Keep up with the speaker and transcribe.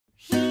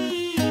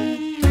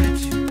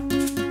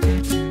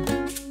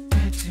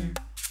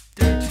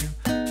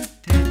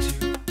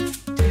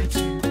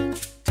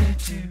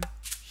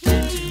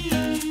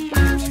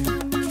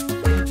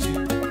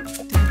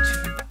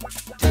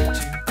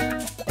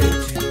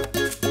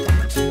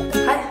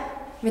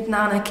Mit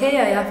navn er Kay,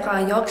 og jeg er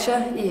fra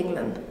Yorkshire i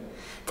England.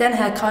 Den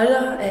her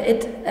krøller er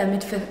et af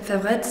mit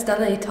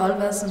favoritsteder i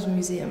Tolværelsens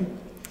museum.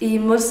 I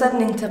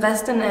modsætning til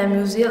resten af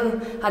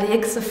museet har de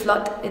ikke så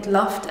flot et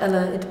loft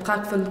eller et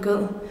pragtfuldt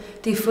gulv.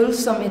 De er fuldt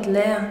som et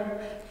lager.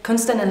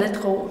 Kunsten er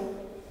lidt rå.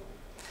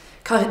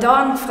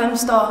 Korridoren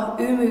fremstår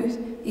ydmygt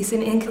i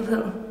sin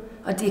enkelhed,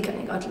 og det kan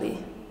jeg godt lide.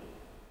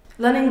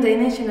 Learning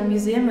Danish in a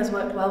museum has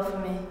worked well for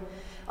me.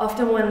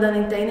 Often when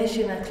learning Danish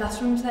in a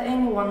classroom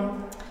setting, one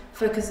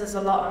focuses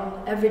a lot on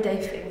everyday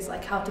things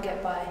like how to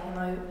get by,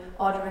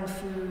 ordering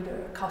food or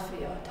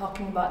coffee or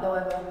talking about the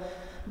weather.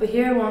 But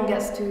here one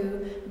gets to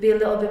be a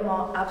little bit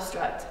more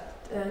abstract,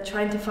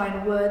 trying to find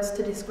words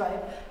to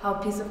describe how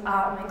a piece of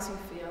art makes you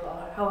feel or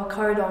how a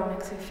corridor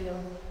makes you feel.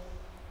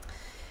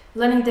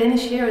 Learning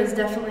Danish here has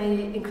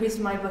definitely increased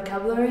my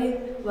vocabulary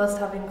whilst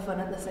having fun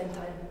at the same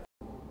time.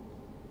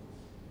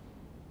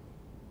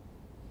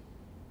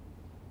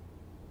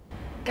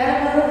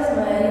 Ganimede, som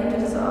er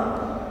Jupiters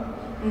år.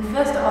 Den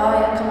første år,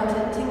 jeg kommer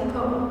til at tænke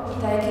på,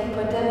 da jeg kiggede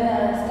på den her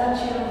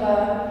statue, var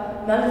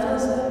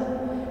medfølelse,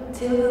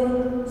 tillid,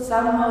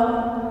 sammenhold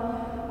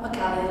og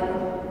kærlighed.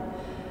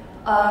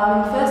 Og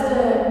min første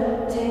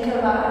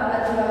tænker var,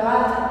 at det var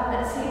rart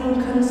at se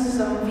nogle kunst,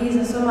 som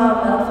viser så meget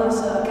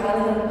medfølelse og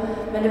kærlighed,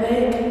 men det var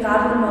ikke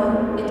rettet mod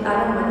et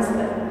andet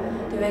menneske.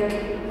 Det var ikke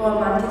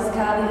romantisk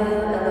kærlighed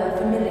eller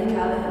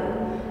familiekærlighed.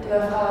 Det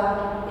var fra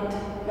et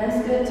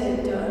menneske til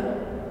et dyr.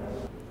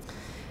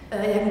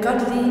 Jeg kan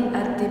godt lide,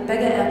 at de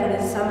begge er på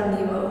det samme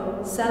niveau,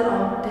 selvom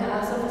det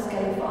har så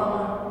forskellige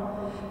former.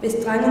 Hvis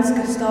drengen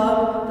skal stå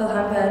op, vil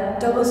han være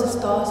dobbelt så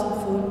stor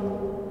som fuglen.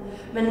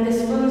 Men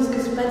hvis fuglen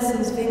skal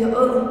spredse sine vinger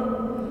ud,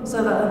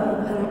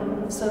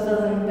 så vil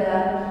han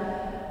være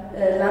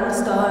langt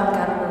større end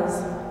Ganymedes.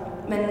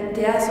 Men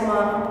det er som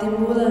om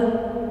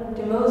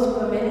de mødes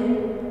på midten,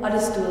 og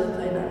det støder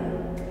på hinanden.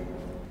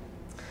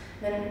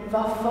 Men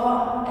hvorfor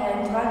er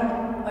en dreng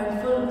og en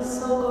fugl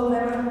så gode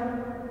venner?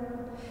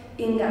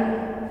 En gang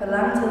for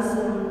lang tid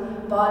siden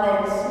var det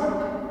en smuk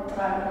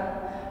dreng,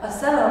 og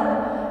selvom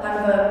han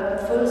var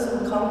fuld som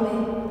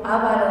kongelig,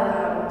 arbejdede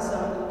han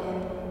som en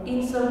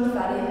ensom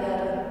fattig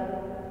herre.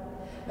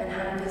 Men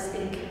han vidste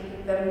ikke,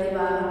 hvem det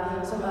var,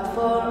 som havde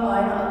fået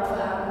øjnene op for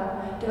ham.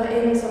 Det var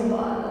en, som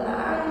var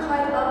langt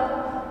højt op,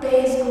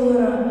 bag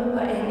skuldrene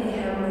og ind i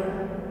himlen.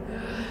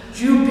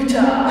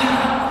 Jupiter!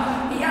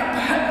 Ja,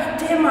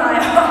 det er mig!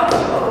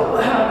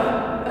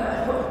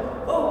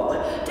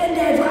 Den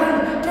der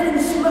dreng, det er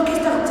den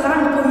smukkeste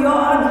dreng på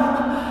jorden.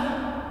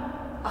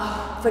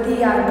 Fordi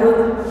jeg er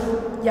god,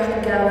 jeg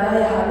kan gøre, hvad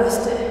jeg har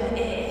lyst til.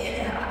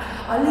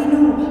 Og lige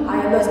nu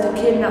har jeg lyst til at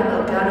kidnappe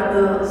og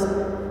Ganymedes.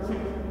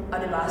 Og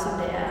det var som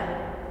det er.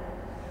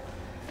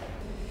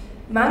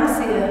 Mange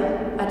siger,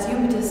 at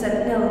Jupiter satte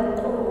ned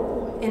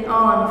en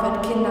arm for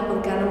at kidnappe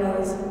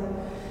Ganymedes.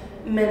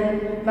 Men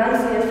mange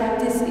siger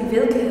faktisk i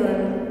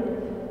virkeligheden,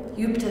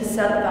 Jupiter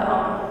selv var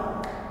arm.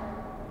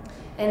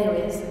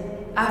 Anyways.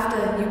 Efter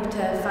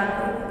Jupiter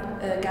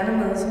fangede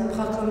Ganymedes,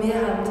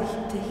 proklamerer han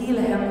til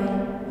hele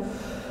himlen.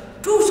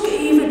 Du skal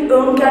give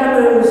unge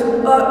Ganymedes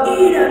og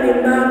en af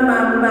min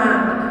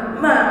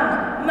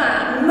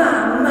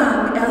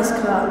mange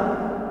elskere.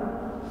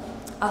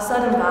 Og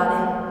sådan var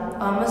det,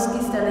 og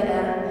måske stadig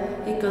er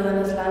i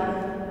gudernes land.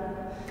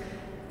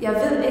 Jeg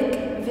ved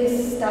ikke,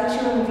 hvis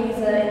statuen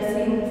viser en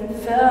scene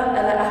før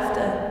eller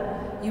efter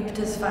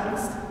Jupiters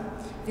fangst.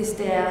 Hvis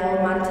det er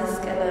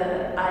romantisk eller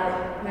ej,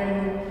 men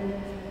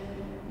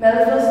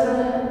medfølelsen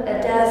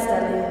er der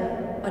stadig,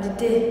 og det er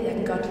det, jeg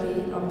kan godt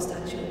lide om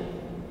statuen.